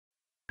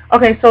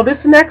Okay, so this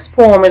next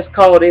poem is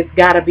called "It's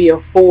Gotta Be a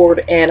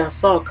Ford," and I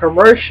saw a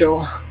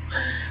commercial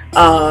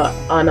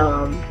on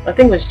I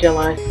think it was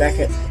July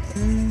 2nd.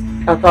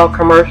 I saw a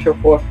commercial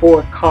for a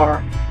Ford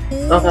car.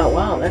 I thought,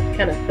 wow, that's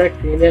kind of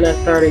sexy. And then I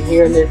started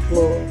hearing this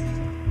little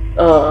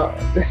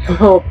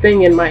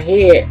thing in my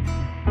head.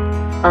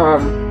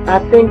 I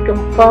think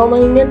I'm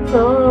falling in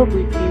love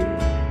with you.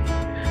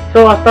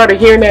 So I started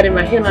hearing that in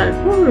my head. Like,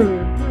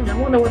 I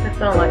wonder what that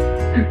sounds like.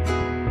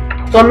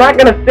 So I'm not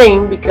gonna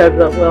sing because,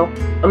 well,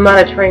 I'm not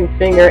a trained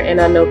singer, and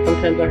I know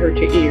sometimes I hurt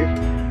your ears.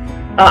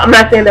 I'm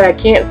not saying that I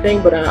can't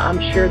sing, but I'm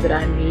sure that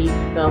I need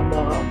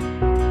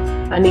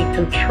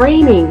some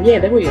training. Yeah,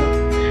 there we go.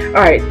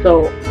 All right,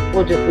 so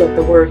we'll just let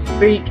the words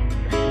speak,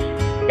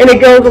 and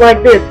it goes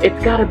like this: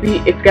 It's gotta be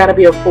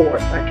a Ford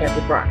by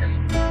Kathy Brox.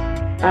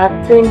 I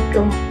think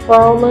I'm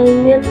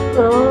falling in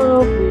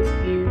love with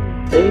you,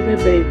 baby,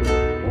 baby,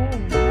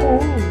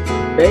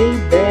 baby,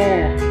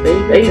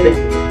 baby,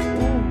 baby.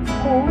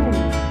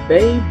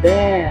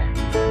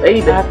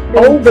 Baby,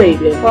 oh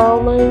baby,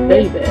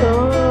 baby,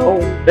 oh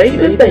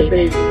baby,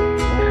 baby.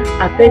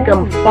 I think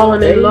I'm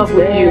falling in love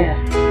with you,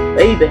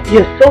 baby.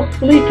 You're so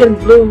sleek and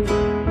blue,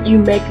 you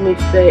make me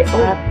say,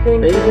 oh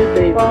baby,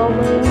 baby,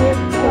 falling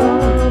in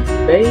love,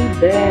 baby,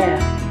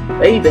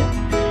 baby.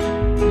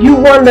 You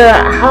wonder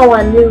how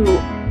I knew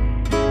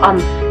I'm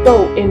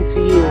so into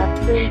you.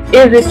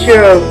 Is it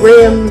your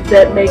rims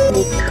that make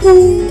me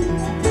cool?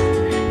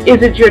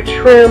 Is it your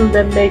trim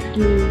that makes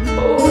me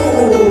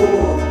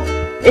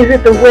Is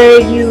it the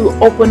way you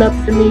open up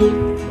to me,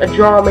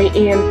 draw me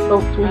in so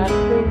sweet,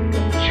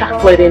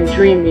 chocolate and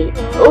dreamy?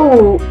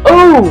 Ooh,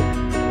 ooh,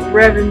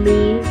 revving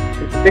me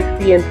to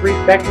 60 in 3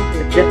 seconds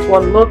with just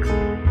one look.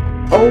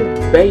 Oh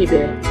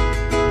baby,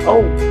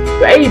 oh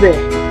baby,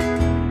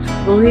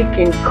 sleek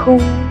and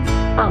cool,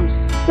 I'm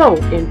so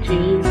into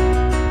you.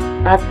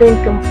 I think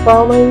I'm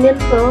falling in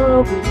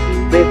love with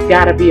you. There's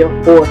gotta be a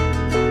fourth